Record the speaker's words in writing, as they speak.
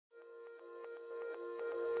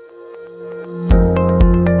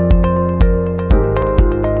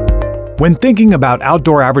When thinking about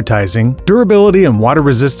outdoor advertising, durability and water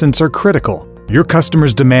resistance are critical. Your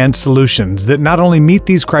customers demand solutions that not only meet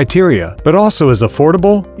these criteria, but also is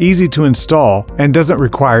affordable, easy to install, and doesn't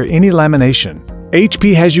require any lamination.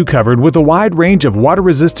 HP has you covered with a wide range of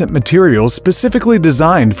water-resistant materials specifically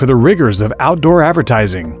designed for the rigors of outdoor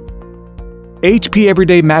advertising. HP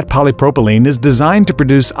Everyday Matte Polypropylene is designed to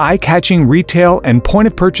produce eye-catching retail and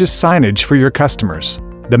point-of-purchase signage for your customers.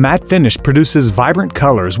 The matte finish produces vibrant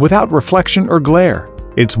colors without reflection or glare.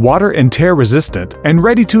 It's water and tear resistant and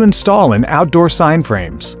ready to install in outdoor sign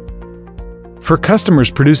frames. For customers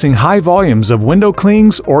producing high volumes of window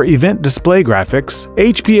clings or event display graphics,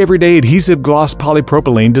 HP Everyday Adhesive Gloss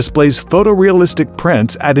Polypropylene displays photorealistic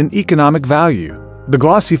prints at an economic value. The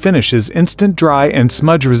glossy finish is instant dry and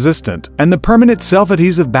smudge resistant, and the permanent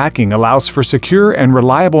self-adhesive backing allows for secure and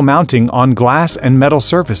reliable mounting on glass and metal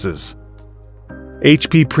surfaces.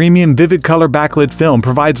 HP Premium Vivid Color Backlit Film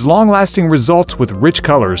provides long-lasting results with rich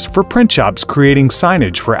colors for print shops creating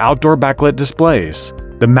signage for outdoor backlit displays.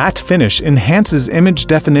 The matte finish enhances image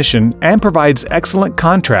definition and provides excellent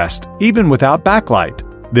contrast, even without backlight.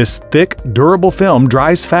 This thick, durable film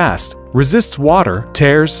dries fast, resists water,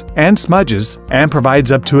 tears, and smudges, and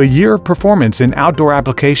provides up to a year of performance in outdoor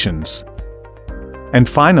applications. And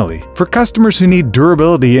finally, for customers who need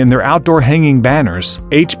durability in their outdoor hanging banners,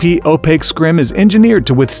 HP Opaque Scrim is engineered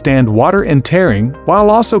to withstand water and tearing while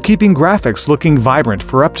also keeping graphics looking vibrant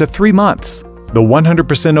for up to 3 months. The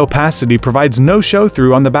 100% opacity provides no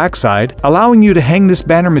show-through on the backside, allowing you to hang this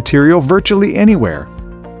banner material virtually anywhere.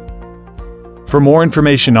 For more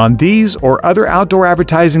information on these or other outdoor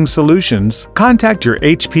advertising solutions, contact your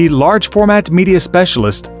HP Large Format Media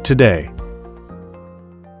Specialist today.